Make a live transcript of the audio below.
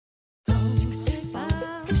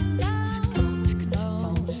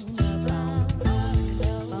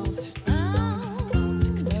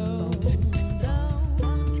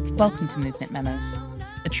Welcome to Movement Memos,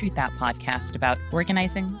 a Truth Out podcast about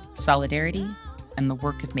organizing, solidarity, and the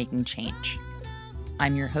work of making change.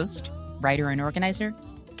 I'm your host, writer and organizer,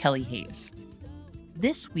 Kelly Hayes.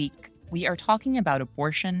 This week, we are talking about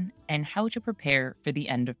abortion and how to prepare for the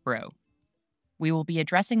end of Roe. We will be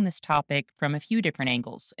addressing this topic from a few different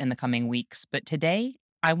angles in the coming weeks, but today,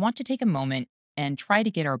 I want to take a moment and try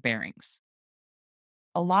to get our bearings.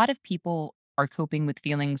 A lot of people are coping with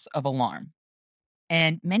feelings of alarm,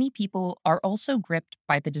 and many people are also gripped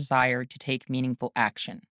by the desire to take meaningful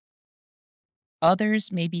action.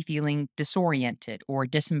 Others may be feeling disoriented or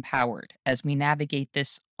disempowered as we navigate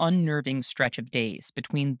this unnerving stretch of days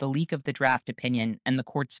between the leak of the draft opinion and the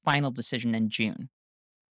court's final decision in June.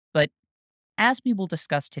 But as we will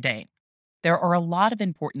discuss today, there are a lot of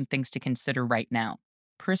important things to consider right now,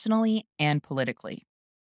 personally and politically.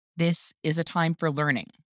 This is a time for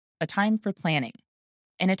learning, a time for planning,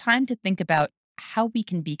 and a time to think about how we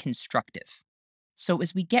can be constructive. So,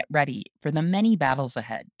 as we get ready for the many battles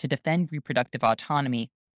ahead to defend reproductive autonomy,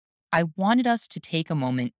 I wanted us to take a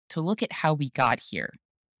moment to look at how we got here,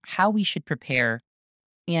 how we should prepare,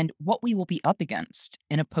 and what we will be up against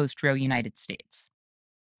in a post Roe United States.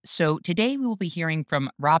 So, today we will be hearing from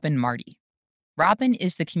Robin Marty. Robin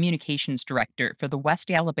is the communications director for the West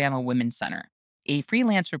Alabama Women's Center, a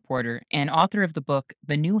freelance reporter and author of the book,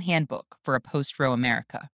 The New Handbook for a Post Roe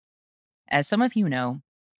America. As some of you know,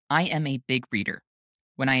 I am a big reader.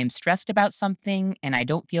 When I am stressed about something and I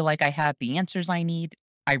don't feel like I have the answers I need,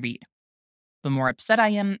 I read. The more upset I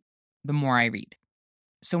am, the more I read.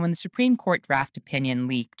 So when the Supreme Court draft opinion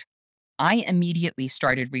leaked, I immediately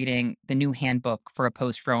started reading The New Handbook for a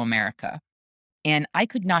Post-Roe America. And I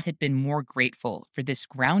could not have been more grateful for this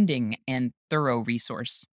grounding and thorough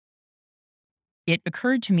resource. It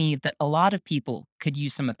occurred to me that a lot of people could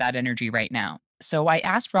use some of that energy right now. So I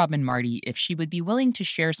asked Robin Marty if she would be willing to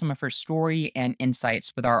share some of her story and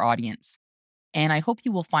insights with our audience. And I hope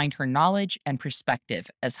you will find her knowledge and perspective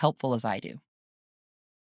as helpful as I do.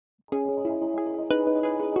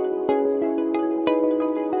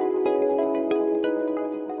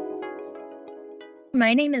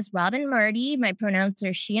 My name is Robin Marty. My pronouns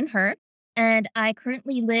are she and her. And I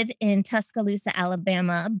currently live in Tuscaloosa,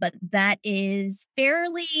 Alabama, but that is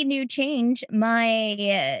fairly new change.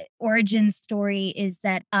 My origin story is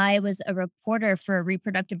that I was a reporter for a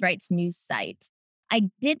reproductive rights news site. I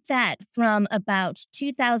did that from about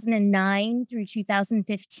 2009 through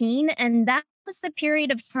 2015, and that was the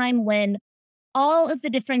period of time when all of the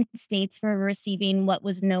different states were receiving what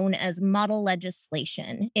was known as model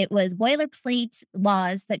legislation. It was boilerplate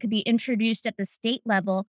laws that could be introduced at the state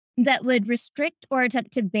level that would restrict or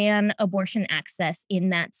attempt to ban abortion access in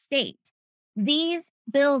that state. These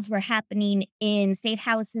bills were happening in state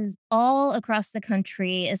houses all across the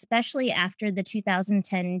country, especially after the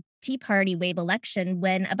 2010 Tea Party wave election,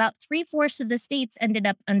 when about 3/4 of the states ended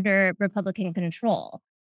up under Republican control.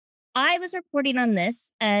 I was reporting on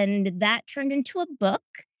this, and that turned into a book.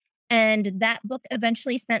 And that book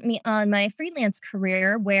eventually sent me on my freelance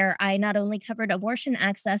career, where I not only covered abortion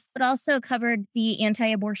access, but also covered the anti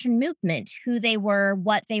abortion movement, who they were,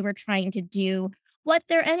 what they were trying to do, what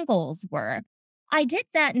their end goals were. I did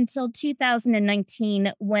that until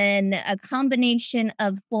 2019, when a combination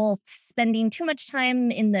of both spending too much time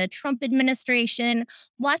in the Trump administration,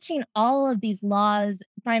 watching all of these laws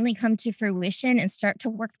finally come to fruition and start to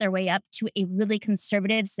work their way up to a really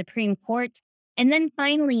conservative Supreme Court. And then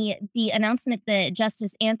finally, the announcement that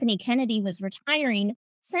Justice Anthony Kennedy was retiring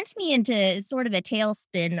sent me into sort of a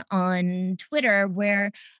tailspin on Twitter,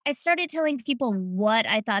 where I started telling people what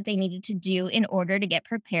I thought they needed to do in order to get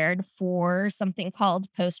prepared for something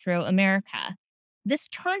called Post Roe America. This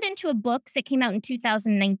turned into a book that came out in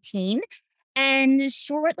 2019. And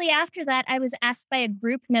shortly after that, I was asked by a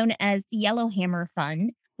group known as the Yellowhammer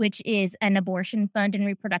Fund, which is an abortion fund and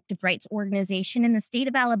reproductive rights organization in the state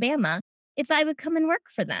of Alabama, if I would come and work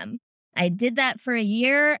for them. I did that for a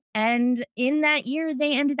year, and in that year,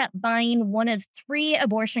 they ended up buying one of 3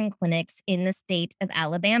 abortion clinics in the state of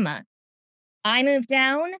Alabama. I moved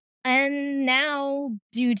down, and now,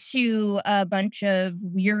 due to a bunch of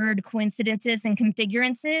weird coincidences and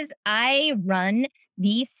configurances, I run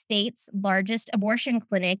the state's largest abortion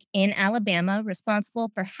clinic in Alabama, responsible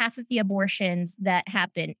for half of the abortions that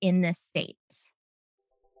happen in this state.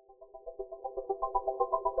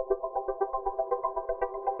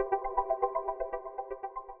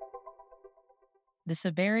 The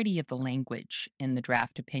severity of the language in the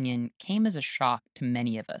draft opinion came as a shock to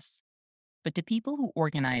many of us. But to people who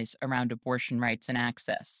organize around abortion rights and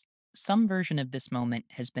access, some version of this moment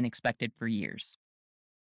has been expected for years.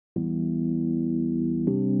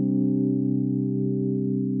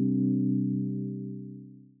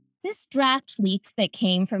 This draft leak that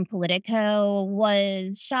came from Politico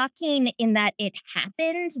was shocking in that it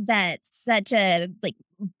happened, that such a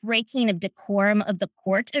breaking of decorum of the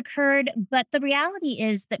court occurred. But the reality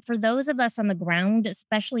is that for those of us on the ground,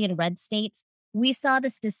 especially in red states, we saw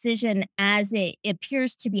this decision as it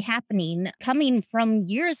appears to be happening, coming from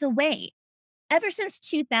years away. Ever since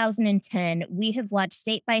 2010, we have watched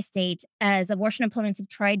state by state as abortion opponents have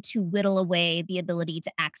tried to whittle away the ability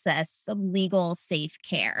to access legal, safe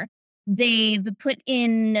care. They've put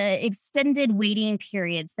in extended waiting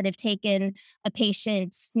periods that have taken a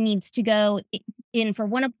patient needs to go in for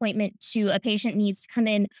one appointment to a patient needs to come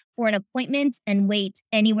in for an appointment and wait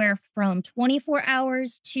anywhere from 24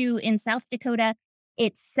 hours to in South Dakota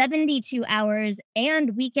it's 72 hours,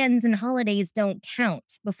 and weekends and holidays don't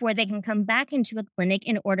count before they can come back into a clinic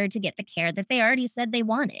in order to get the care that they already said they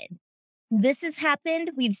wanted. This has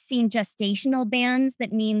happened. We've seen gestational bans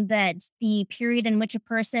that mean that the period in which a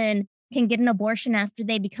person can get an abortion after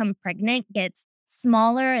they become pregnant gets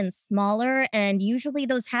smaller and smaller. And usually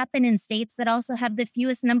those happen in states that also have the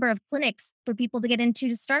fewest number of clinics for people to get into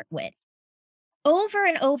to start with. Over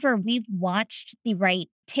and over, we've watched the right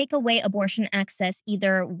take away abortion access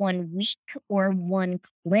either 1 week or one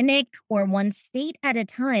clinic or one state at a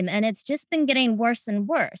time, and it's just been getting worse and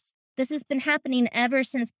worse. This has been happening ever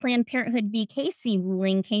since Planned Parenthood v. Casey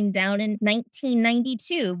ruling came down in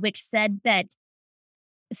 1992, which said that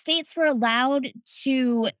states were allowed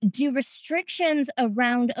to do restrictions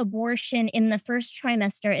around abortion in the first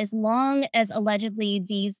trimester as long as allegedly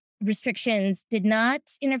these restrictions did not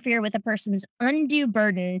interfere with a person's undue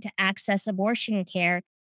burden to access abortion care,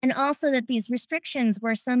 and also that these restrictions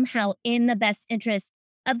were somehow in the best interest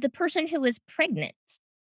of the person who was pregnant.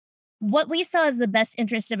 What we saw as the best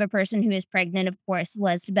interest of a person who is pregnant, of course,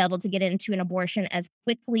 was to be able to get into an abortion as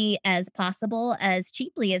quickly as possible, as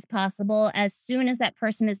cheaply as possible, as soon as that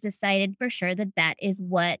person has decided for sure that that is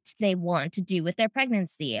what they want to do with their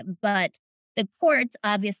pregnancy. But the courts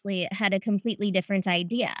obviously had a completely different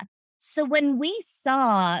idea. So when we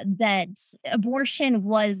saw that abortion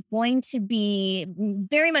was going to be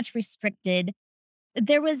very much restricted,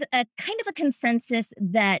 there was a kind of a consensus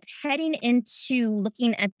that heading into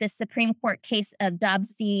looking at this Supreme Court case of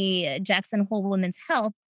Dobbs v. Jackson Hole Women's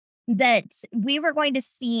Health, that we were going to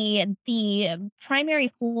see the primary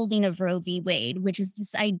holding of Roe v. Wade, which is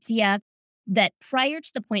this idea that prior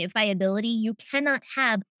to the point of viability, you cannot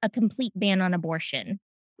have a complete ban on abortion.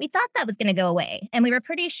 We thought that was going to go away. And we were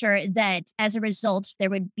pretty sure that as a result, there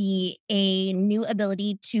would be a new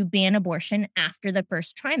ability to ban abortion after the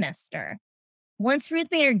first trimester. Once Ruth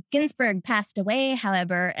Bader Ginsburg passed away,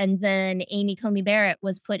 however, and then Amy Coney Barrett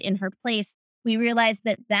was put in her place, we realized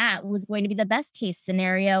that that was going to be the best case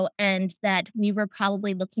scenario and that we were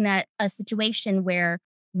probably looking at a situation where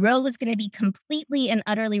Roe was going to be completely and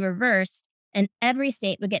utterly reversed, and every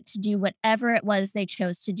state would get to do whatever it was they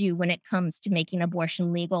chose to do when it comes to making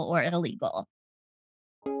abortion legal or illegal.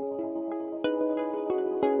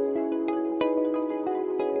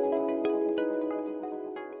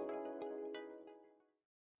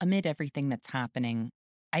 Amid everything that's happening,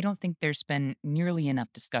 I don't think there's been nearly enough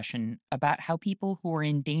discussion about how people who are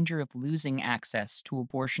in danger of losing access to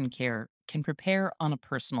abortion care can prepare on a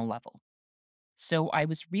personal level. So I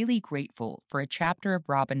was really grateful for a chapter of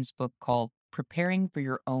Robin's book called Preparing for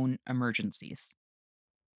Your Own Emergencies.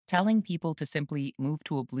 Telling people to simply move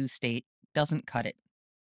to a blue state doesn't cut it.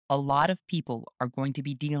 A lot of people are going to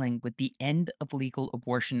be dealing with the end of legal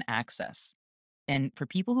abortion access. And for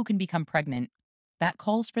people who can become pregnant, that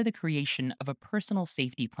calls for the creation of a personal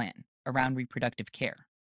safety plan around reproductive care.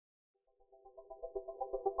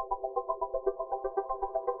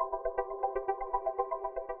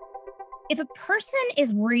 If a person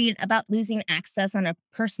is worried about losing access on a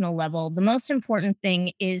personal level, the most important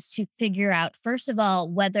thing is to figure out, first of all,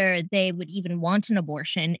 whether they would even want an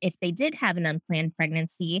abortion if they did have an unplanned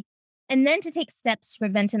pregnancy, and then to take steps to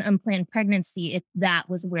prevent an unplanned pregnancy if that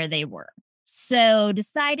was where they were. So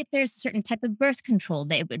decide if there's a certain type of birth control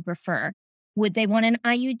they would prefer. Would they want an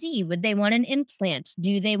IUD? Would they want an implant?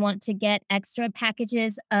 Do they want to get extra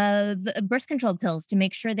packages of birth control pills to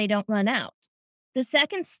make sure they don't run out? The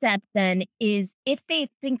second step then is if they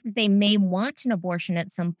think that they may want an abortion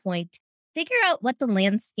at some point, figure out what the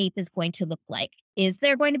landscape is going to look like. Is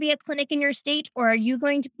there going to be a clinic in your state, or are you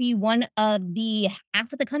going to be one of the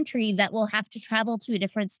half of the country that will have to travel to a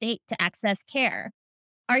different state to access care?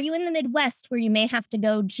 Are you in the Midwest where you may have to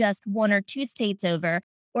go just one or two states over?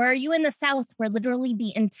 Or are you in the South where literally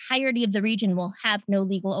the entirety of the region will have no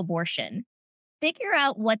legal abortion? Figure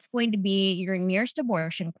out what's going to be your nearest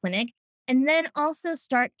abortion clinic And then also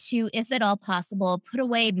start to, if at all possible, put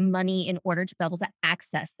away money in order to be able to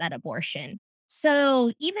access that abortion.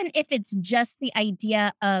 So even if it's just the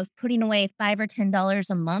idea of putting away $5 or $10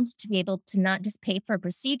 a month to be able to not just pay for a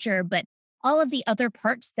procedure, but all of the other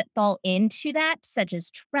parts that fall into that, such as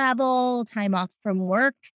travel, time off from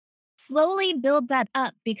work, slowly build that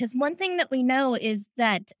up. Because one thing that we know is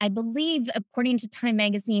that I believe, according to Time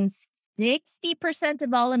Magazine, 60%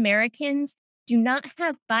 of all Americans do not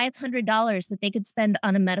have $500 that they could spend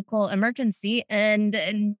on a medical emergency.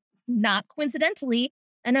 And not coincidentally,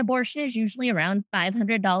 an abortion is usually around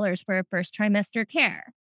 $500 for a first trimester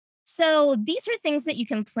care. So these are things that you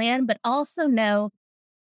can plan, but also know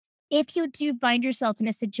if you do find yourself in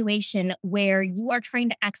a situation where you are trying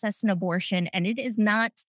to access an abortion and it is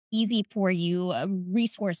not easy for you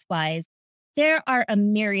resource wise, there are a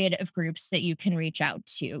myriad of groups that you can reach out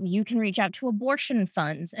to. You can reach out to abortion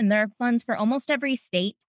funds, and there are funds for almost every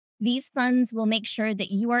state. These funds will make sure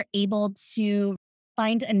that you are able to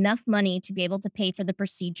find enough money to be able to pay for the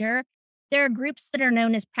procedure. There are groups that are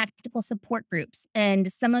known as practical support groups,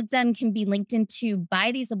 and some of them can be linked into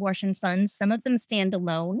by these abortion funds. Some of them stand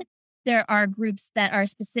alone. There are groups that are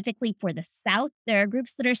specifically for the South. There are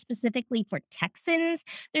groups that are specifically for Texans.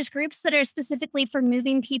 There's groups that are specifically for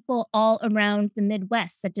moving people all around the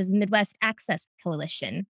Midwest, such as the Midwest Access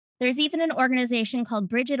Coalition. There's even an organization called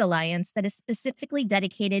Bridget Alliance that is specifically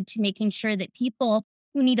dedicated to making sure that people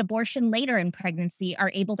who need abortion later in pregnancy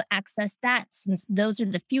are able to access that, since those are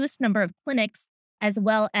the fewest number of clinics, as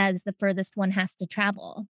well as the furthest one has to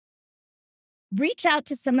travel. Reach out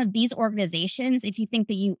to some of these organizations if you think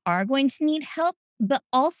that you are going to need help, but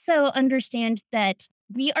also understand that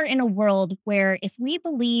we are in a world where if we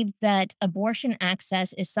believe that abortion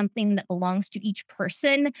access is something that belongs to each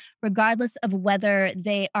person, regardless of whether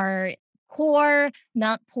they are poor,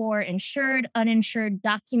 not poor, insured, uninsured,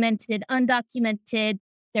 documented, undocumented,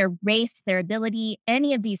 their race, their ability,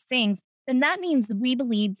 any of these things, then that means that we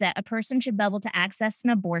believe that a person should be able to access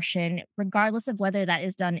an abortion, regardless of whether that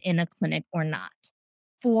is done in a clinic or not.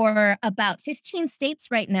 For about 15 states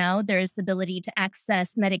right now, there is the ability to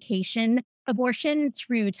access medication abortion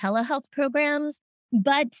through telehealth programs.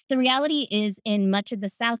 But the reality is, in much of the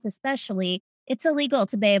South, especially, it's illegal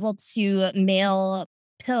to be able to mail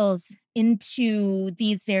pills into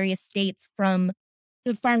these various states from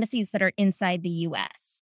the pharmacies that are inside the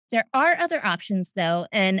US. There are other options, though,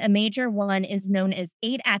 and a major one is known as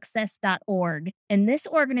aidaccess.org. And this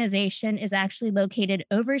organization is actually located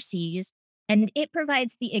overseas, and it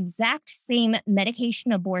provides the exact same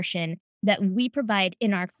medication abortion that we provide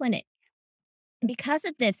in our clinic. Because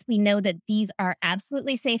of this, we know that these are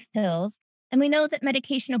absolutely safe pills. And we know that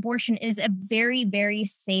medication abortion is a very, very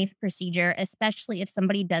safe procedure, especially if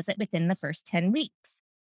somebody does it within the first 10 weeks.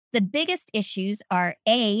 The biggest issues are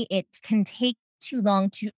A, it can take too long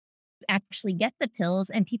to actually get the pills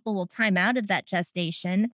and people will time out of that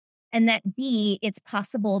gestation. And that B, it's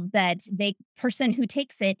possible that the person who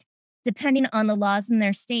takes it, depending on the laws in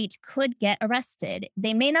their state, could get arrested.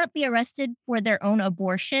 They may not be arrested for their own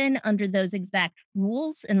abortion under those exact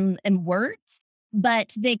rules and words,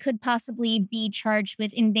 but they could possibly be charged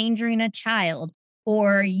with endangering a child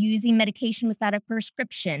or using medication without a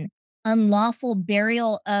prescription, unlawful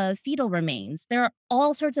burial of fetal remains. There are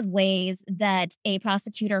all sorts of ways that a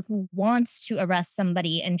prosecutor who wants to arrest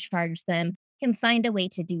somebody and charge them can find a way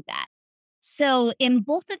to do that. So, in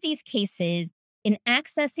both of these cases, in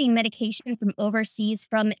accessing medication from overseas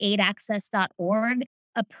from aidaccess.org,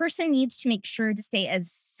 a person needs to make sure to stay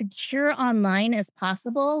as secure online as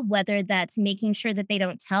possible, whether that's making sure that they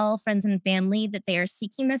don't tell friends and family that they are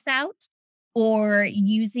seeking this out, or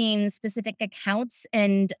using specific accounts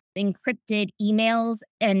and encrypted emails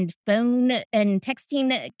and phone and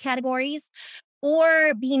texting categories,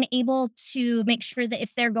 or being able to make sure that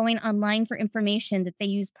if they're going online for information that they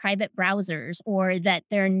use private browsers, or that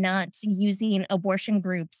they're not using abortion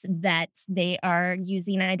groups that they are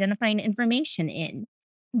using identifying information in.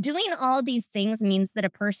 Doing all these things means that a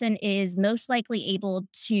person is most likely able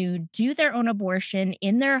to do their own abortion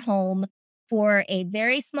in their home for a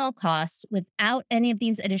very small cost without any of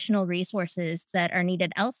these additional resources that are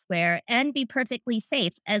needed elsewhere, and be perfectly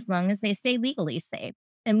safe as long as they stay legally safe.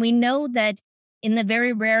 And we know that in the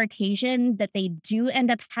very rare occasion that they do end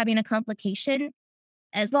up having a complication,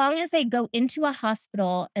 as long as they go into a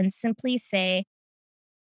hospital and simply say,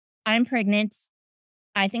 I'm pregnant,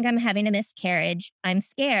 I think I'm having a miscarriage, I'm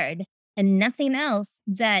scared, and nothing else,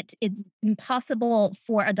 that it's impossible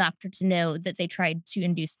for a doctor to know that they tried to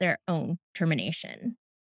induce their own termination.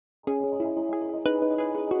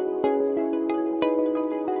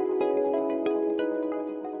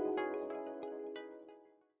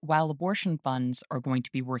 While abortion funds are going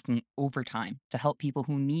to be working overtime to help people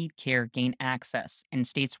who need care gain access in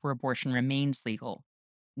states where abortion remains legal,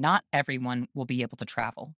 not everyone will be able to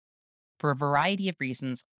travel. For a variety of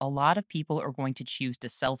reasons, a lot of people are going to choose to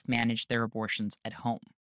self manage their abortions at home.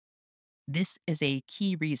 This is a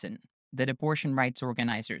key reason that abortion rights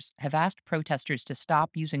organizers have asked protesters to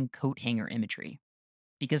stop using coat hanger imagery.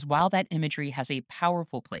 Because while that imagery has a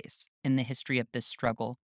powerful place in the history of this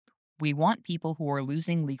struggle, we want people who are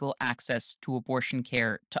losing legal access to abortion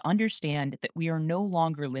care to understand that we are no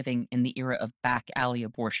longer living in the era of back alley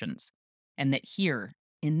abortions, and that here,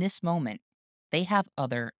 in this moment, they have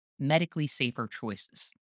other, medically safer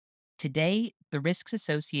choices. Today, the risks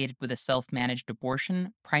associated with a self managed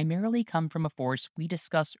abortion primarily come from a force we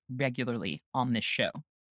discuss regularly on this show: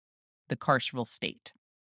 the carceral state.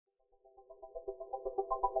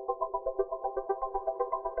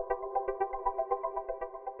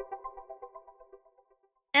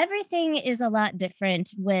 Everything is a lot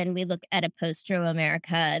different when we look at a post Roe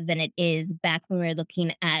America than it is back when we were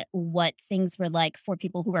looking at what things were like for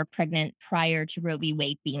people who were pregnant prior to Roe v.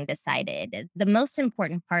 Wade being decided. The most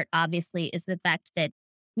important part, obviously, is the fact that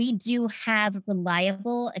we do have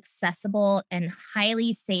reliable, accessible, and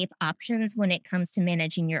highly safe options when it comes to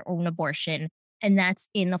managing your own abortion, and that's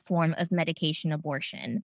in the form of medication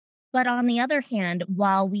abortion. But on the other hand,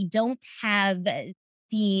 while we don't have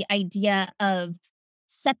the idea of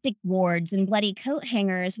septic wards and bloody coat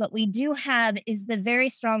hangers, what we do have is the very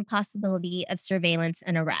strong possibility of surveillance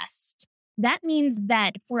and arrest. That means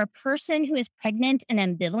that for a person who is pregnant and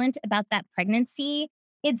ambivalent about that pregnancy,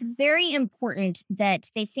 it's very important that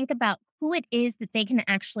they think about who it is that they can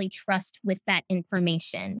actually trust with that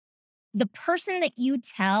information. The person that you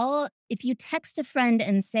tell, if you text a friend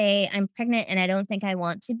and say, I'm pregnant and I don't think I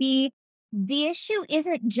want to be, the issue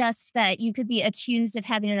isn't just that you could be accused of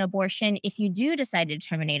having an abortion if you do decide to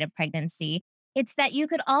terminate a pregnancy. It's that you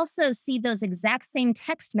could also see those exact same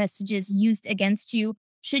text messages used against you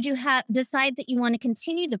should you decide that you want to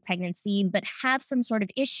continue the pregnancy but have some sort of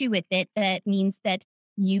issue with it that means that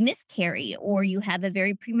you miscarry or you have a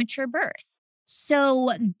very premature birth.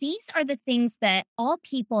 So these are the things that all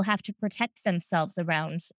people have to protect themselves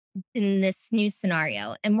around in this new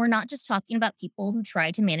scenario. And we're not just talking about people who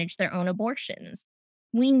try to manage their own abortions.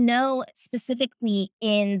 We know specifically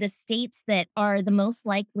in the states that are the most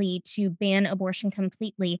likely to ban abortion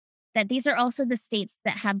completely that these are also the states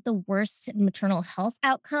that have the worst maternal health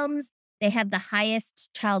outcomes. They have the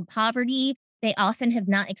highest child poverty. They often have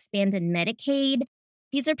not expanded Medicaid.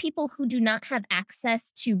 These are people who do not have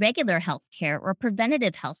access to regular health care or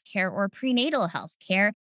preventative health care or prenatal health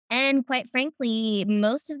care. And quite frankly,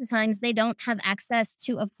 most of the times they don't have access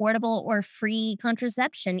to affordable or free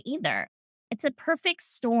contraception either. It's a perfect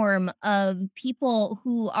storm of people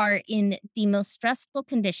who are in the most stressful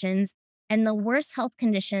conditions and the worst health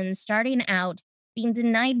conditions starting out, being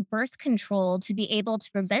denied birth control to be able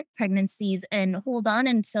to prevent pregnancies and hold on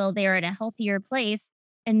until they are at a healthier place,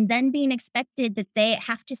 and then being expected that they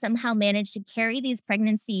have to somehow manage to carry these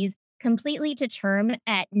pregnancies completely to term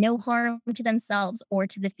at no harm to themselves or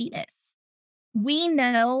to the fetus. We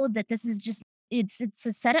know that this is just it's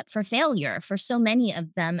a setup for failure for so many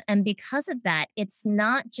of them, and because of that, it's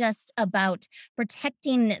not just about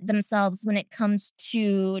protecting themselves when it comes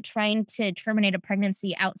to trying to terminate a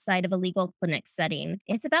pregnancy outside of a legal clinic setting.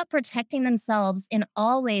 It's about protecting themselves in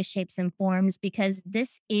all ways, shapes, and forms because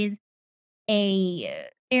this is a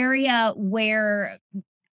area where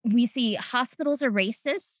we see hospitals are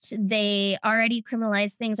racist. They already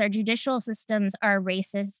criminalize things. Our judicial systems are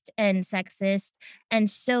racist and sexist. And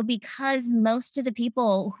so, because most of the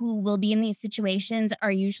people who will be in these situations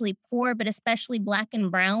are usually poor, but especially Black and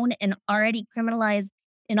Brown, and already criminalized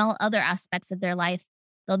in all other aspects of their life,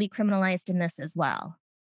 they'll be criminalized in this as well.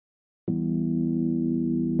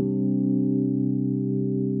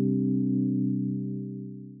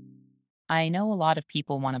 I know a lot of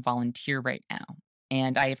people want to volunteer right now,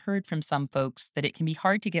 and I have heard from some folks that it can be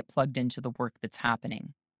hard to get plugged into the work that's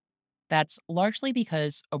happening. That's largely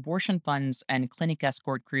because abortion funds and clinic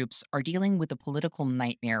escort groups are dealing with a political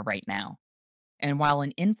nightmare right now. And while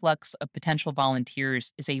an influx of potential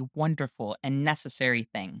volunteers is a wonderful and necessary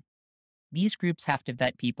thing, these groups have to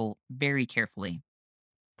vet people very carefully.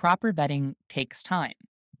 Proper vetting takes time,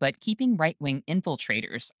 but keeping right wing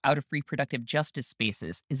infiltrators out of reproductive justice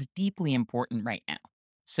spaces is deeply important right now.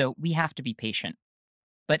 So we have to be patient.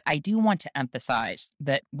 But I do want to emphasize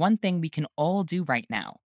that one thing we can all do right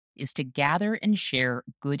now is to gather and share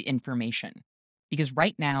good information. Because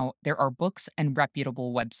right now, there are books and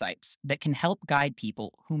reputable websites that can help guide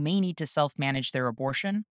people who may need to self manage their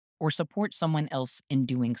abortion or support someone else in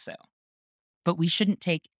doing so. But we shouldn't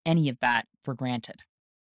take any of that for granted.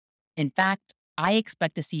 In fact, I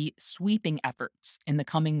expect to see sweeping efforts in the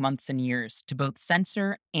coming months and years to both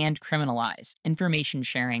censor and criminalize information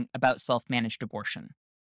sharing about self managed abortion.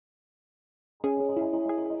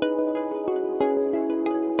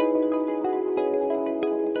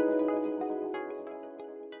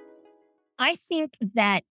 I think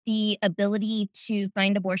that the ability to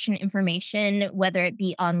find abortion information, whether it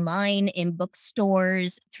be online, in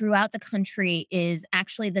bookstores, throughout the country, is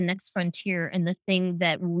actually the next frontier and the thing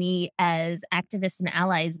that we as activists and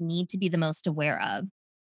allies need to be the most aware of.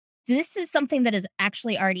 This is something that has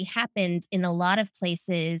actually already happened in a lot of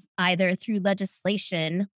places, either through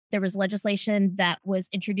legislation. There was legislation that was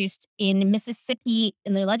introduced in Mississippi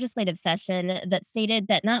in their legislative session that stated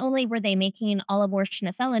that not only were they making all abortion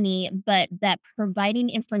a felony, but that providing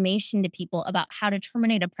information to people about how to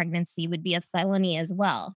terminate a pregnancy would be a felony as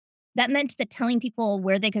well. That meant that telling people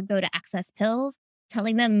where they could go to access pills,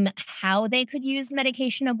 telling them how they could use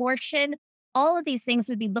medication abortion, all of these things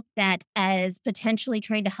would be looked at as potentially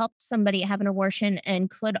trying to help somebody have an abortion and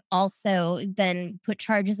could also then put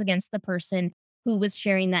charges against the person who was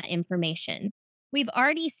sharing that information. We've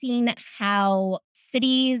already seen how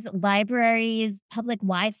cities, libraries, public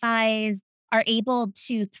Wi Fi's are able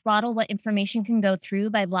to throttle what information can go through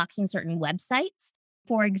by blocking certain websites.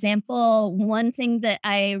 For example, one thing that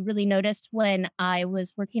I really noticed when I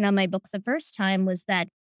was working on my book the first time was that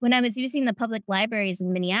when I was using the public libraries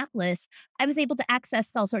in Minneapolis, I was able to access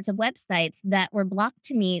all sorts of websites that were blocked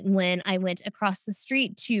to me when I went across the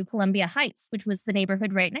street to Columbia Heights, which was the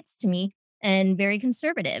neighborhood right next to me and very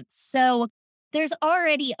conservative. So there's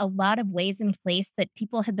already a lot of ways in place that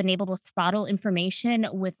people have been able to throttle information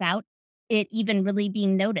without it even really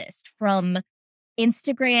being noticed, from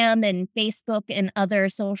Instagram and Facebook and other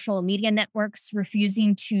social media networks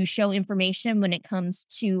refusing to show information when it comes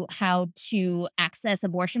to how to access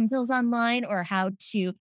abortion pills online or how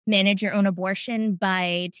to manage your own abortion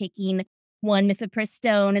by taking one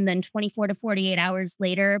mifepristone and then 24 to 48 hours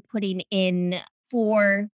later putting in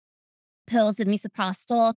four pills of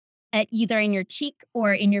misoprostol at either in your cheek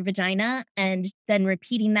or in your vagina and then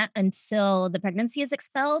repeating that until the pregnancy is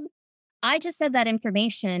expelled. I just said that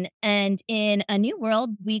information, and in a new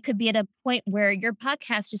world, we could be at a point where your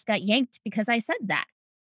podcast just got yanked because I said that.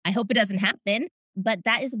 I hope it doesn't happen, but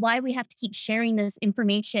that is why we have to keep sharing this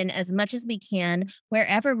information as much as we can,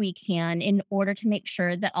 wherever we can, in order to make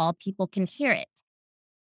sure that all people can hear it.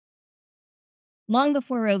 Long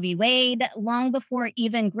before Roe v. Wade, long before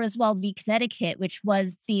even Griswold v. Connecticut, which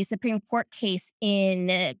was the Supreme Court case in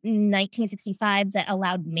 1965 that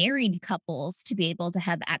allowed married couples to be able to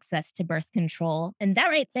have access to birth control. And that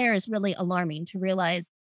right there is really alarming to realize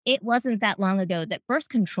it wasn't that long ago that birth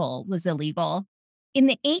control was illegal. In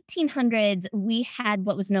the 1800s, we had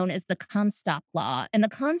what was known as the Comstock Law. And the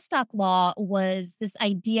Comstock Law was this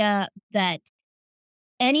idea that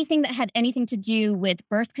anything that had anything to do with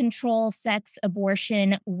birth control, sex,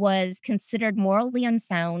 abortion was considered morally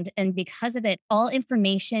unsound. And because of it, all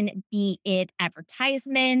information, be it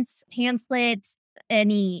advertisements, pamphlets,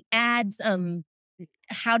 any ads,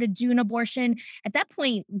 how to do an abortion, at that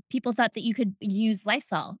point, people thought that you could use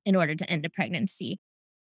Lysol in order to end a pregnancy.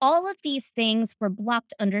 All of these things were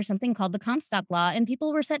blocked under something called the Comstock Law, and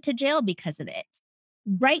people were sent to jail because of it.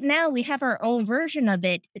 Right now, we have our own version of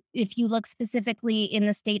it. If you look specifically in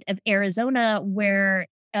the state of Arizona, where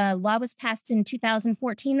a law was passed in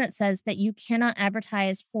 2014 that says that you cannot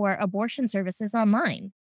advertise for abortion services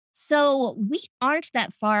online. So we aren't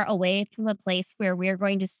that far away from a place where we're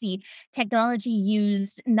going to see technology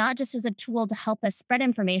used not just as a tool to help us spread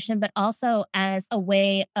information, but also as a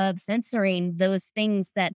way of censoring those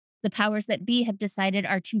things that the powers that be have decided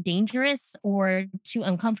are too dangerous or too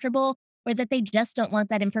uncomfortable, or that they just don't want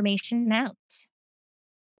that information out.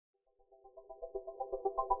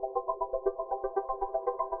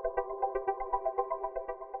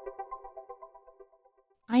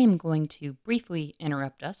 I am going to briefly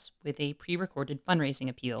interrupt us with a pre recorded fundraising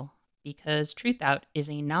appeal because Truth Out is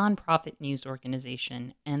a nonprofit news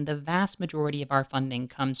organization, and the vast majority of our funding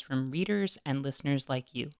comes from readers and listeners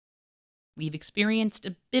like you. We've experienced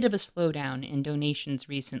a bit of a slowdown in donations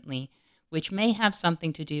recently, which may have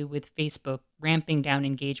something to do with Facebook ramping down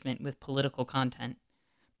engagement with political content.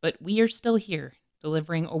 But we are still here,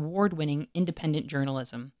 delivering award winning independent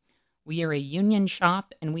journalism. We are a union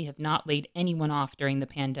shop, and we have not laid anyone off during the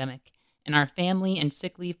pandemic, and our family and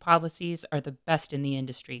sick leave policies are the best in the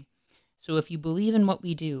industry. So if you believe in what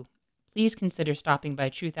we do, please consider stopping by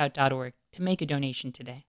truthout.org to make a donation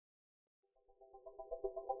today.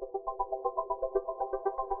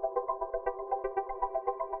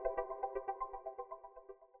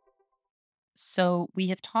 So, we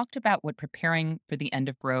have talked about what preparing for the end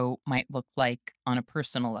of Roe might look like on a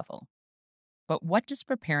personal level. But what does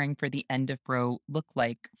preparing for the end of Roe look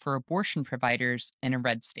like for abortion providers in a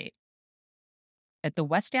red state? At the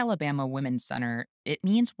West Alabama Women's Center, it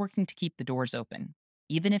means working to keep the doors open,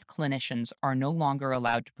 even if clinicians are no longer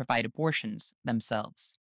allowed to provide abortions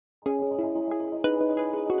themselves.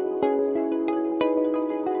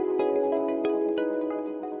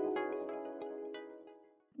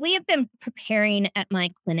 We have been preparing at my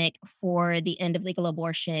clinic for the end of legal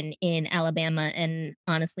abortion in Alabama and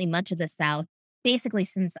honestly, much of the South, basically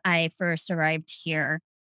since I first arrived here.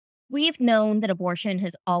 We've known that abortion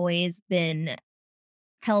has always been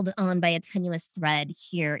held on by a tenuous thread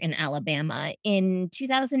here in Alabama. In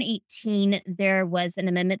 2018, there was an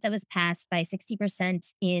amendment that was passed by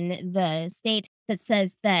 60% in the state that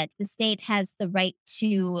says that the state has the right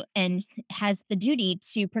to and has the duty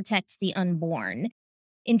to protect the unborn.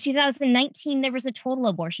 In 2019, there was a total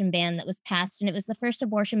abortion ban that was passed, and it was the first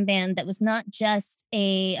abortion ban that was not just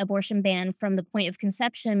a abortion ban from the point of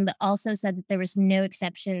conception, but also said that there was no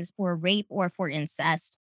exceptions for rape or for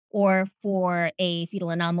incest or for a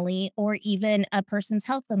fetal anomaly or even a person's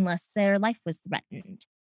health unless their life was threatened.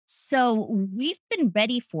 So we've been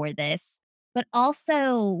ready for this, but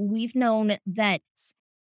also we've known that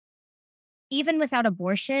even without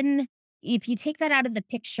abortion, if you take that out of the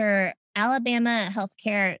picture, Alabama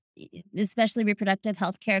healthcare, especially reproductive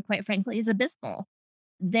healthcare, quite frankly, is abysmal.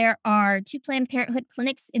 There are 2 Planned Parenthood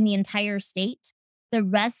clinics in the entire state. The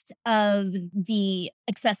rest of the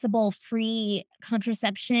accessible free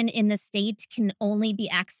contraception in the state can only be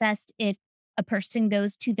accessed if a person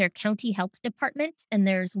goes to their county health department, and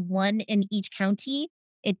there's one in each county.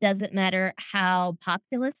 It doesn't matter how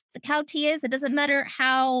populous the county is. It doesn't matter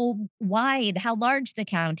how wide, how large the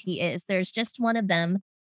county is. There's just one of them.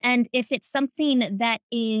 And if it's something that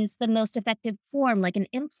is the most effective form, like an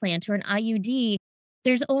implant or an IUD,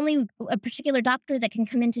 there's only a particular doctor that can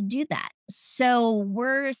come in to do that. So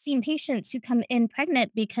we're seeing patients who come in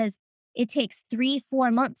pregnant because it takes 3, 4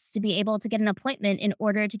 months to be able to get an appointment in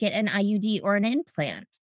order to get an IUD or an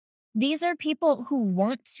implant. These are people who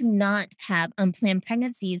want to not have unplanned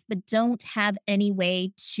pregnancies, but don't have any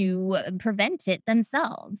way to prevent it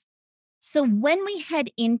themselves. So when we head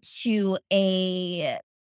into a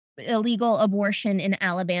illegal abortion in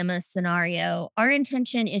Alabama scenario, our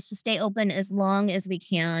intention is to stay open as long as we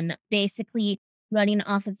can, basically running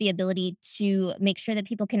off of the ability to make sure that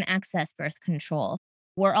people can access birth control.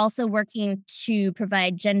 We're also working to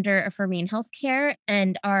provide gender affirming healthcare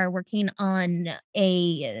and are working on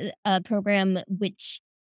a program which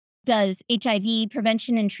does HIV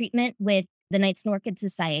prevention and treatment with the Knights and Orchid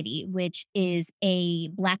Society, which is a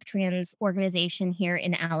Black trans organization here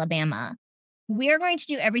in Alabama. We're going to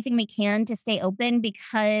do everything we can to stay open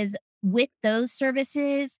because with those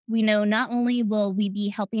services, we know not only will we be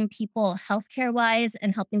helping people healthcare wise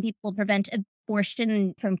and helping people prevent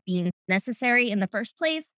abortion from being necessary in the first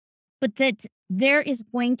place, but that there is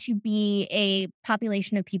going to be a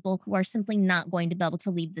population of people who are simply not going to be able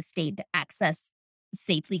to leave the state to access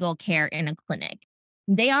safe legal care in a clinic.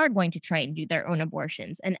 They are going to try and do their own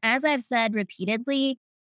abortions. And as I've said repeatedly,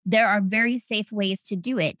 there are very safe ways to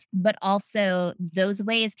do it, but also those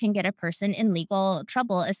ways can get a person in legal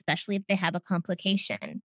trouble, especially if they have a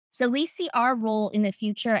complication. So we see our role in the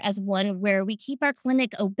future as one where we keep our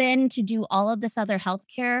clinic open to do all of this other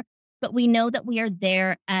healthcare, but we know that we are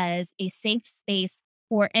there as a safe space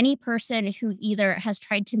for any person who either has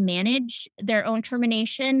tried to manage their own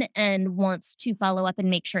termination and wants to follow up and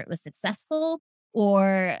make sure it was successful,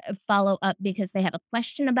 or follow up because they have a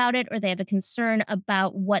question about it or they have a concern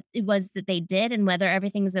about what it was that they did and whether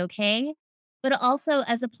everything's okay. But also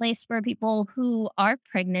as a place for people who are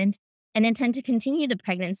pregnant and intend to continue the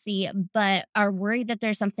pregnancy, but are worried that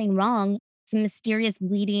there's something wrong, some mysterious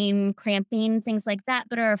bleeding, cramping, things like that,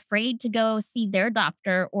 but are afraid to go see their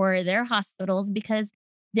doctor or their hospitals because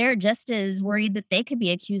they're just as worried that they could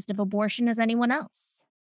be accused of abortion as anyone else.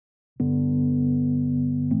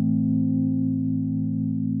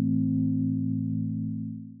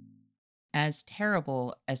 As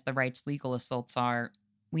terrible as the right's legal assaults are,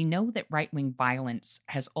 we know that right wing violence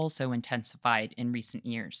has also intensified in recent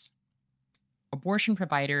years. Abortion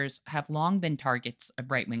providers have long been targets of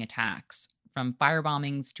right wing attacks, from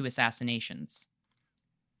firebombings to assassinations.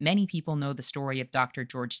 Many people know the story of Dr.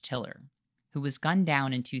 George Tiller, who was gunned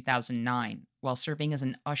down in 2009 while serving as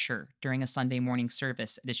an usher during a Sunday morning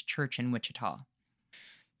service at his church in Wichita.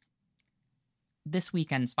 This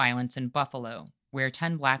weekend's violence in Buffalo, where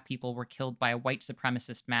 10 black people were killed by a white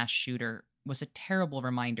supremacist mass shooter, was a terrible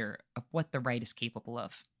reminder of what the right is capable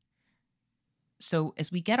of. So,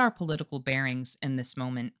 as we get our political bearings in this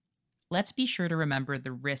moment, let's be sure to remember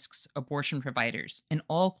the risks abortion providers and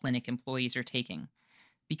all clinic employees are taking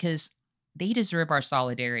because they deserve our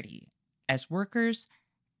solidarity as workers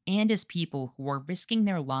and as people who are risking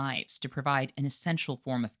their lives to provide an essential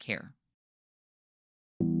form of care.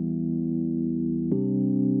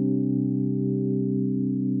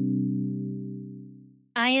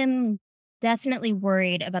 I am definitely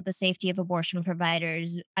worried about the safety of abortion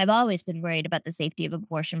providers. I've always been worried about the safety of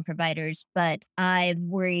abortion providers, but I've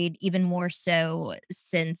worried even more so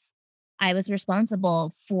since I was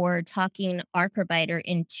responsible for talking our provider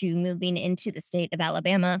into moving into the state of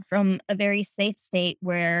Alabama from a very safe state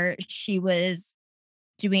where she was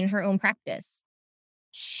doing her own practice.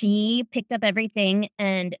 She picked up everything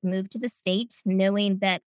and moved to the state, knowing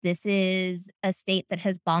that this is a state that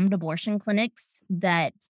has bombed abortion clinics,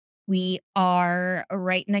 that we are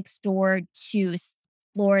right next door to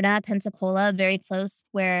Florida, Pensacola, very close,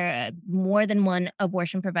 where more than one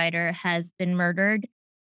abortion provider has been murdered.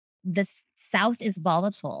 The South is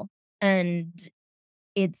volatile and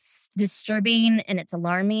it's disturbing and it's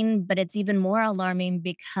alarming, but it's even more alarming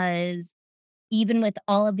because even with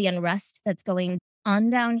all of the unrest that's going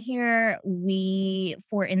on down here, we,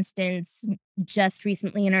 for instance, just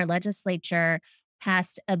recently in our legislature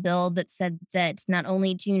passed a bill that said that not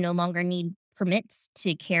only do you no longer need permits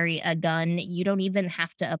to carry a gun, you don't even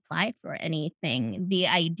have to apply for anything. The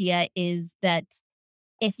idea is that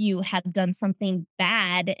if you have done something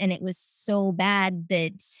bad and it was so bad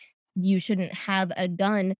that you shouldn't have a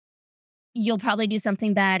gun, you'll probably do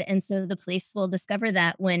something bad, and so the police will discover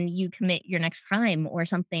that when you commit your next crime or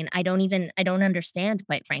something. I don't understand,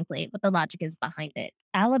 quite frankly, what the logic is behind it.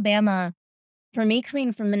 Alabama, for me,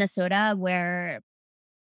 coming from Minnesota, where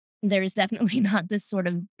there's definitely not this sort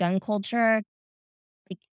of gun culture,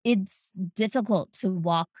 like, it's difficult to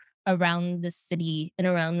walk around the city and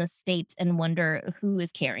around the state and wonder who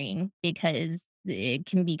is carrying because it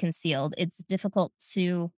can be concealed. It's difficult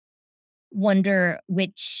to wonder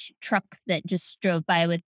which truck that just drove by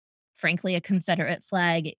with, frankly, a Confederate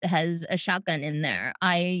flag has a shotgun in there.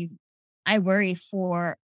 I worry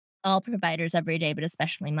for all providers every day, but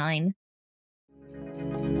especially mine.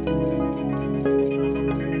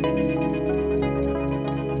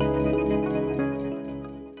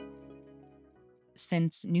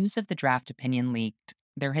 Since news of the draft opinion leaked,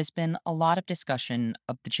 there has been a lot of discussion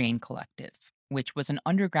of the Jane Collective, which was an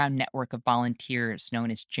underground network of volunteers known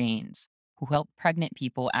as Janes, who helped pregnant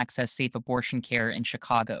people access safe abortion care in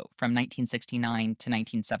Chicago from 1969 to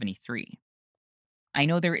 1973. I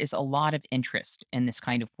know there is a lot of interest in this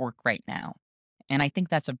kind of work right now, and I think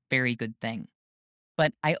that's a very good thing.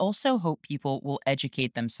 But I also hope people will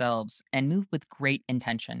educate themselves and move with great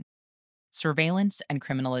intention. Surveillance and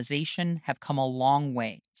criminalization have come a long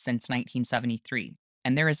way since 1973,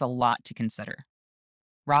 and there is a lot to consider.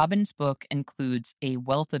 Robin's book includes a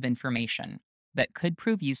wealth of information that could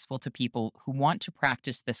prove useful to people who want to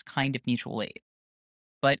practice this kind of mutual aid.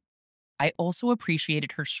 But I also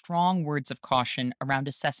appreciated her strong words of caution around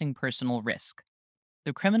assessing personal risk.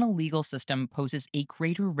 The criminal legal system poses a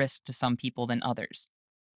greater risk to some people than others,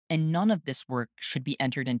 and none of this work should be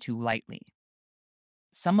entered into lightly.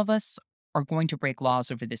 Some of us are going to break laws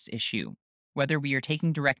over this issue, whether we are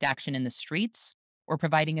taking direct action in the streets or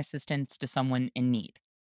providing assistance to someone in need.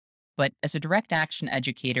 But as a direct action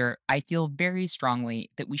educator, I feel very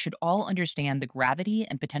strongly that we should all understand the gravity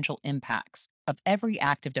and potential impacts of every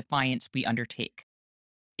act of defiance we undertake.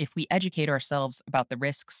 If we educate ourselves about the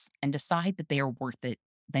risks and decide that they are worth it,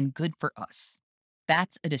 then good for us.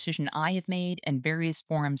 That's a decision I have made in various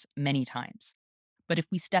forums many times. But if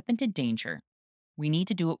we step into danger, we need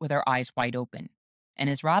to do it with our eyes wide open. And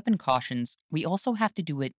as Robin cautions, we also have to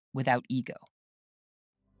do it without ego.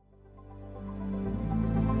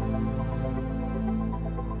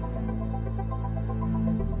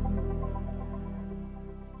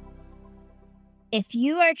 If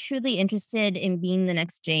you are truly interested in being the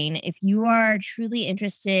next Jane, if you are truly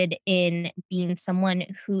interested in being someone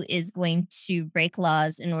who is going to break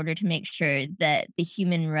laws in order to make sure that the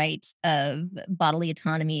human right of bodily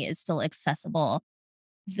autonomy is still accessible,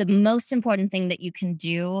 the most important thing that you can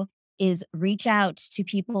do is reach out to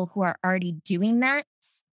people who are already doing that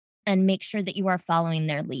and make sure that you are following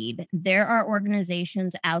their lead. There are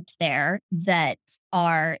organizations out there that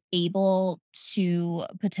are able to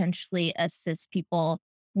potentially assist people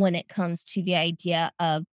when it comes to the idea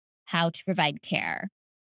of how to provide care.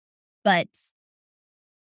 But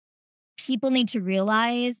people need to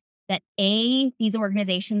realize that A, these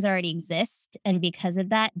organizations already exist. And because of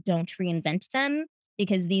that, don't reinvent them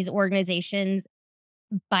because these organizations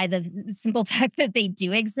by the simple fact that they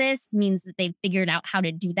do exist means that they've figured out how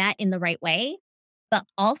to do that in the right way, but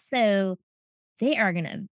also they are going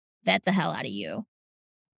to vet the hell out of you.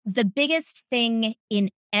 The biggest thing in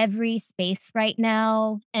every space right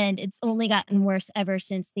now, and it's only gotten worse ever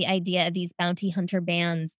since the idea of these bounty hunter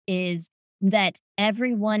bans, is that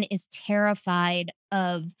everyone is terrified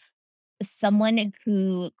of someone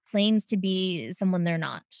who claims to be someone they're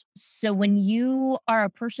not. So when you are a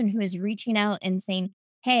person who is reaching out and saying,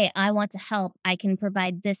 "Hey, I want to help. I can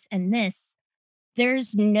provide this and this."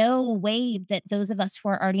 There's no way that those of us who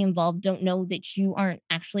are already involved don't know that you aren't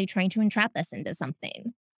actually trying to entrap us into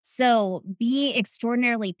something. So be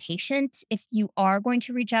extraordinarily patient if you are going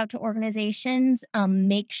to reach out to organizations.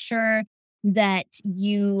 Make sure that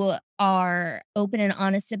you are open and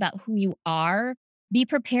honest about who you are. Be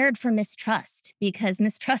prepared for mistrust because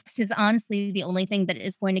mistrust is honestly the only thing that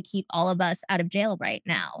is going to keep all of us out of jail right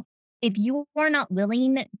now. If you are not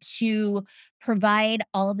willing to provide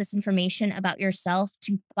all of this information about yourself,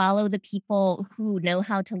 to follow the people who know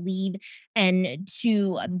how to lead, and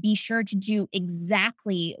to be sure to do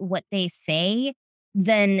exactly what they say,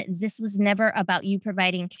 then this was never about you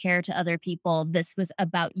providing care to other people. This was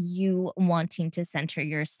about you wanting to center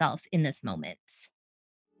yourself in this moment.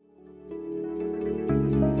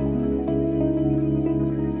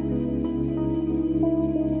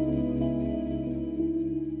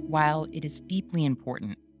 While it is deeply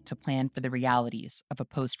important to plan for the realities of a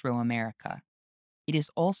post Roe America, it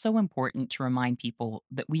is also important to remind people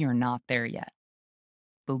that we are not there yet.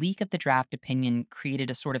 The leak of the draft opinion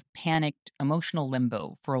created a sort of panicked, emotional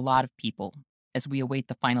limbo for a lot of people as we await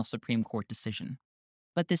the final Supreme Court decision.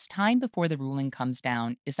 But this time before the ruling comes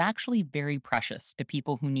down is actually very precious to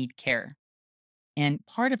people who need care. And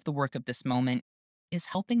part of the work of this moment is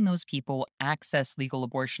helping those people access legal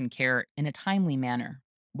abortion care in a timely manner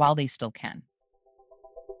while they still can.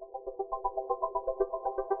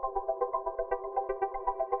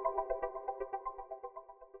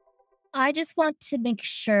 I just want to make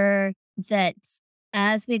sure that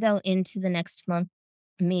as we go into the next month,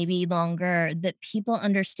 maybe longer, that people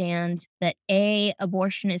understand that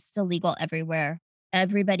abortion is still legal everywhere.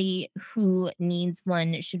 Everybody who needs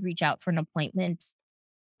one should reach out for an appointment.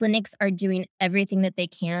 Clinics are doing everything that they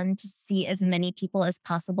can to see as many people as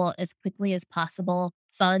possible, as quickly as possible.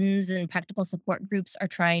 Funds and practical support groups are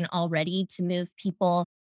trying already to move people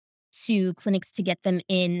to clinics to get them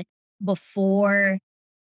in before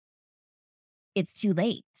it's too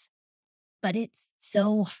late. But it's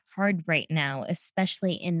so hard right now,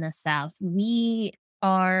 especially in the South. We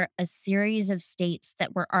are a series of states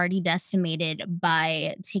that were already decimated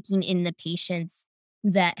by taking in the patients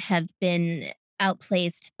that have been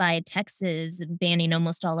outplaced by Texas banning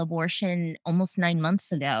almost all abortion almost 9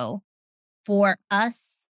 months ago. For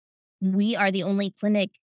us, we are the only clinic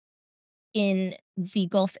in the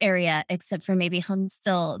Gulf area, except for maybe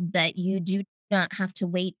Huntsville, that you do not have to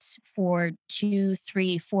wait for 2,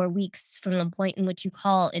 3, 4 weeks from the point in which you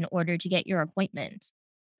call in order to get your appointment.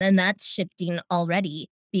 And that's shifting already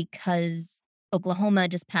because Oklahoma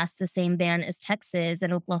just passed the same ban as Texas,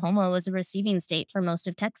 and Oklahoma was a receiving state for most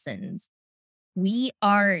of Texans. We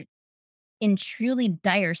are in truly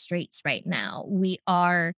dire straits right now. We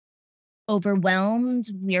are overwhelmed,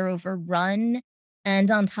 we are overrun. And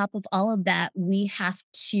on top of all of that, we have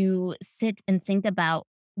to sit and think about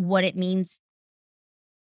what it means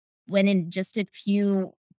when in just a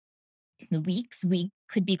few weeks we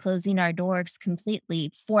could be closing our doors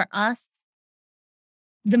completely. For us,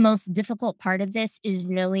 the most difficult part of this is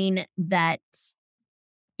knowing that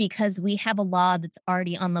because we have a law that's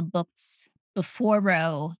already on the books before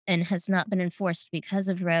Roe and has not been enforced because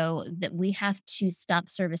of Roe, that we have to stop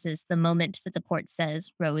services the moment that the court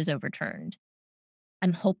says Roe is overturned.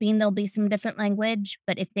 I'm hoping there'll be some different language,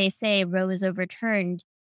 but if they say Roe is overturned,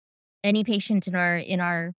 any patient in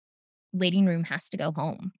our waiting room has to go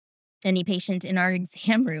home. Any patient in our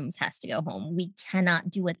exam rooms has to go home. We cannot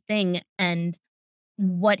do a thing. And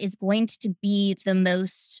what is going to be the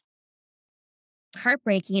most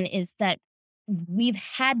heartbreaking is that we've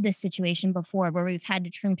had this situation before where we've had to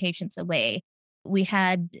turn patients away. We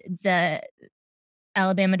had the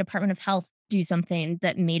Alabama Department of Health do something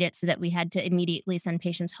that made it so that we had to immediately send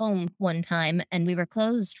patients home one time, and we were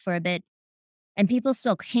closed for a bit, and people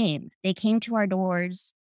still came. They came to our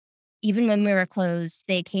doors even when we were closed.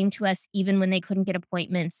 They came to us even when they couldn't get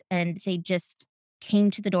appointments, and they just came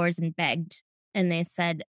to the doors and begged. And they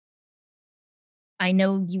said, "I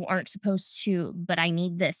know you aren't supposed to, but I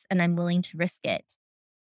need this and I'm willing to risk it."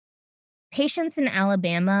 Patients in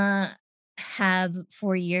Alabama have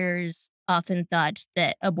for years often thought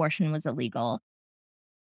that abortion was illegal.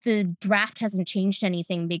 the draft hasn't changed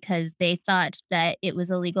anything because they thought that it was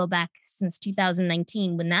illegal back since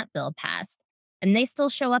 2019 when that bill passed. And they still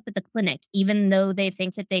show up at the clinic, even though they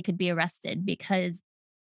think that they could be arrested because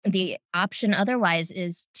the option otherwise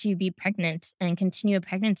is to be pregnant and continue a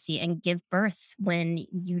pregnancy and give birth when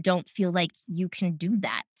you don't feel like you can do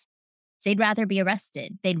that. They'd rather be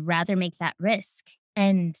arrested. They'd rather make that risk.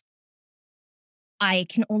 And I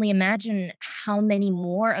can only imagine how many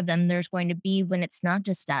more of them there's going to be when it's not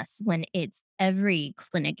just us, when it's every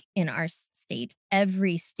clinic in our state,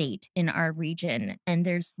 every state in our region, and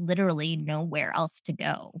there's literally nowhere else to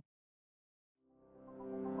go.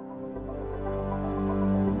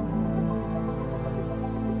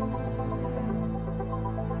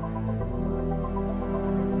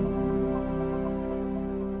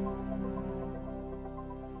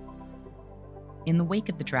 In the wake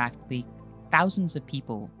of the draft leak, thousands of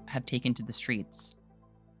people have taken to the streets.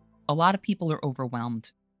 A lot of people are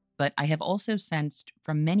overwhelmed, but I have also sensed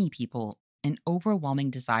from many people an overwhelming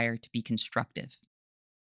desire to be constructive.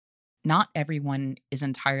 Not everyone is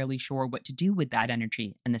entirely sure what to do with that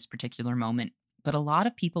energy in this particular moment, but a lot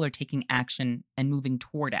of people are taking action and moving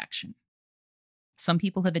toward action. Some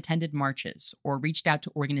people have attended marches or reached out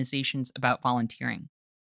to organizations about volunteering.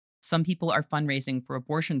 Some people are fundraising for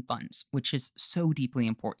abortion funds, which is so deeply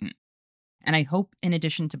important. And I hope, in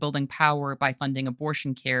addition to building power by funding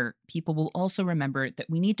abortion care, people will also remember that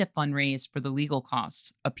we need to fundraise for the legal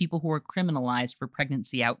costs of people who are criminalized for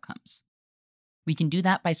pregnancy outcomes. We can do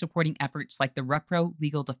that by supporting efforts like the Repro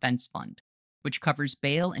Legal Defense Fund, which covers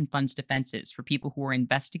bail and funds defenses for people who are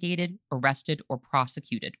investigated, arrested, or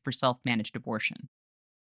prosecuted for self-managed abortion.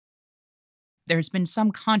 There's been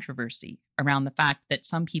some controversy around the fact that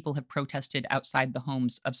some people have protested outside the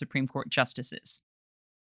homes of Supreme Court justices.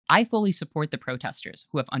 I fully support the protesters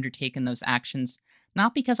who have undertaken those actions,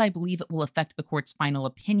 not because I believe it will affect the court's final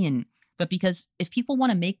opinion, but because if people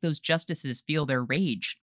want to make those justices feel their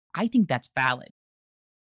rage, I think that's valid.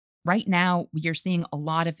 Right now, we are seeing a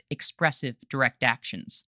lot of expressive direct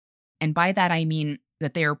actions. And by that, I mean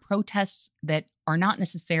that they are protests that are not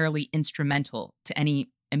necessarily instrumental to any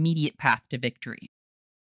immediate path to victory.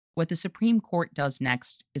 What the Supreme Court does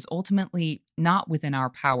next is ultimately not within our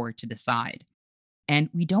power to decide. And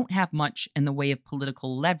we don't have much in the way of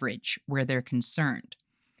political leverage where they're concerned.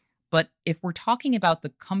 But if we're talking about the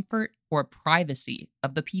comfort or privacy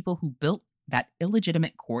of the people who built that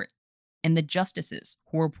illegitimate court and the justices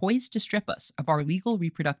who are poised to strip us of our legal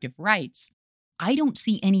reproductive rights, I don't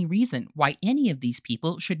see any reason why any of these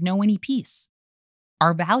people should know any peace.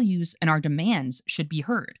 Our values and our demands should be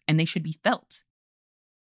heard, and they should be felt.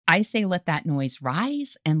 I say let that noise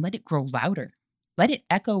rise and let it grow louder. Let it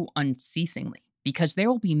echo unceasingly, because there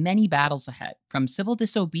will be many battles ahead, from civil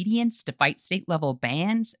disobedience to fight state-level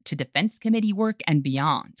bans to defense committee work and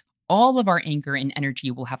beyond. All of our anger and energy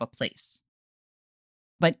will have a place.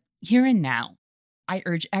 But here and now, I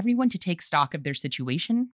urge everyone to take stock of their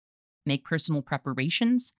situation, make personal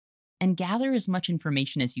preparations, and gather as much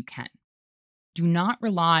information as you can. Do not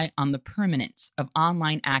rely on the permanence of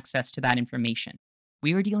online access to that information.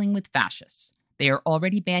 We are dealing with fascists. They are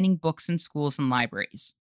already banning books in schools and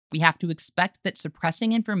libraries. We have to expect that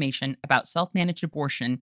suppressing information about self-managed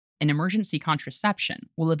abortion and emergency contraception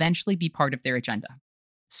will eventually be part of their agenda.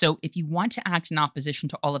 So if you want to act in opposition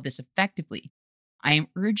to all of this effectively, I am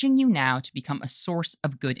urging you now to become a source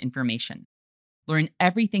of good information. Learn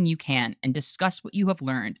everything you can and discuss what you have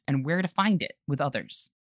learned and where to find it with others.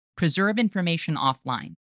 Preserve information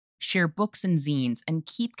offline. Share books and zines and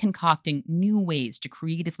keep concocting new ways to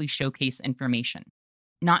creatively showcase information.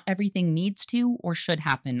 Not everything needs to or should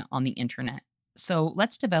happen on the internet. So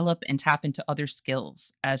let's develop and tap into other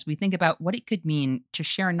skills as we think about what it could mean to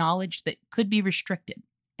share knowledge that could be restricted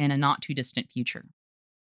in a not too distant future.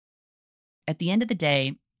 At the end of the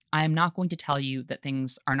day, I am not going to tell you that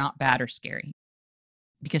things are not bad or scary,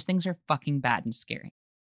 because things are fucking bad and scary.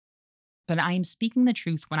 But I am speaking the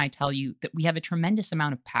truth when I tell you that we have a tremendous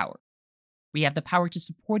amount of power. We have the power to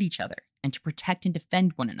support each other and to protect and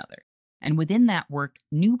defend one another. And within that work,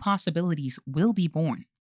 new possibilities will be born.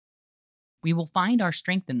 We will find our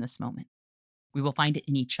strength in this moment. We will find it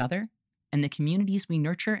in each other and the communities we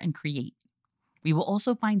nurture and create. We will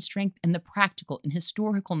also find strength in the practical and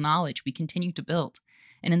historical knowledge we continue to build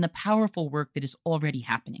and in the powerful work that is already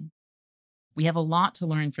happening. We have a lot to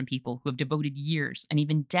learn from people who have devoted years and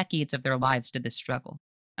even decades of their lives to this struggle,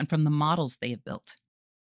 and from the models they have built.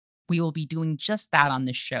 We will be doing just that on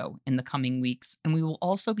this show in the coming weeks, and we will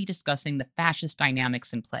also be discussing the fascist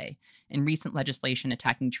dynamics in play in recent legislation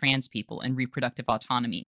attacking trans people and reproductive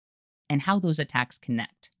autonomy, and how those attacks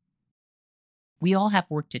connect. We all have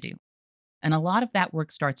work to do, And a lot of that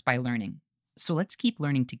work starts by learning. So let's keep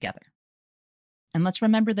learning together. And let's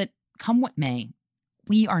remember that come what may,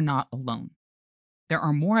 we are not alone. There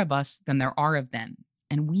are more of us than there are of them,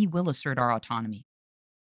 and we will assert our autonomy.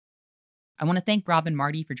 I want to thank Robin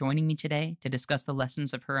Marty for joining me today to discuss the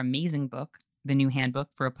lessons of her amazing book, The New Handbook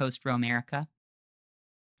for a Post-Roe America.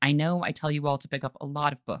 I know I tell you all to pick up a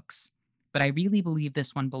lot of books, but I really believe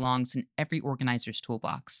this one belongs in every organizer's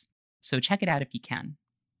toolbox, so check it out if you can.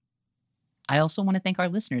 I also want to thank our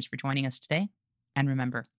listeners for joining us today, and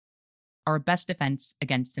remember, our best defense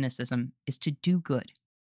against cynicism is to do good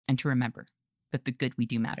and to remember that the good we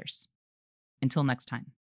do matters. Until next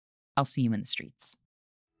time, I'll see you in the streets.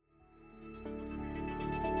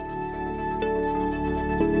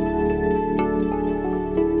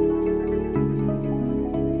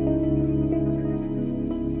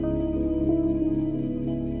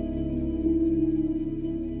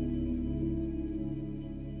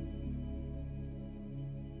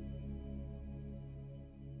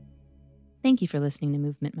 Thank you for listening to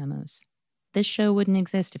Movement Memos. This show wouldn't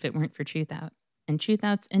exist if it weren't for Truthout, and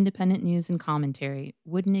Truthout's independent news and commentary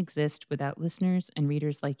wouldn't exist without listeners and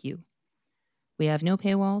readers like you. We have no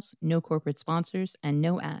paywalls, no corporate sponsors, and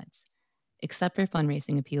no ads, except for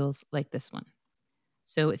fundraising appeals like this one.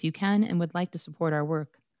 So if you can and would like to support our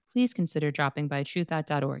work, please consider dropping by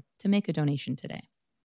truthout.org to make a donation today.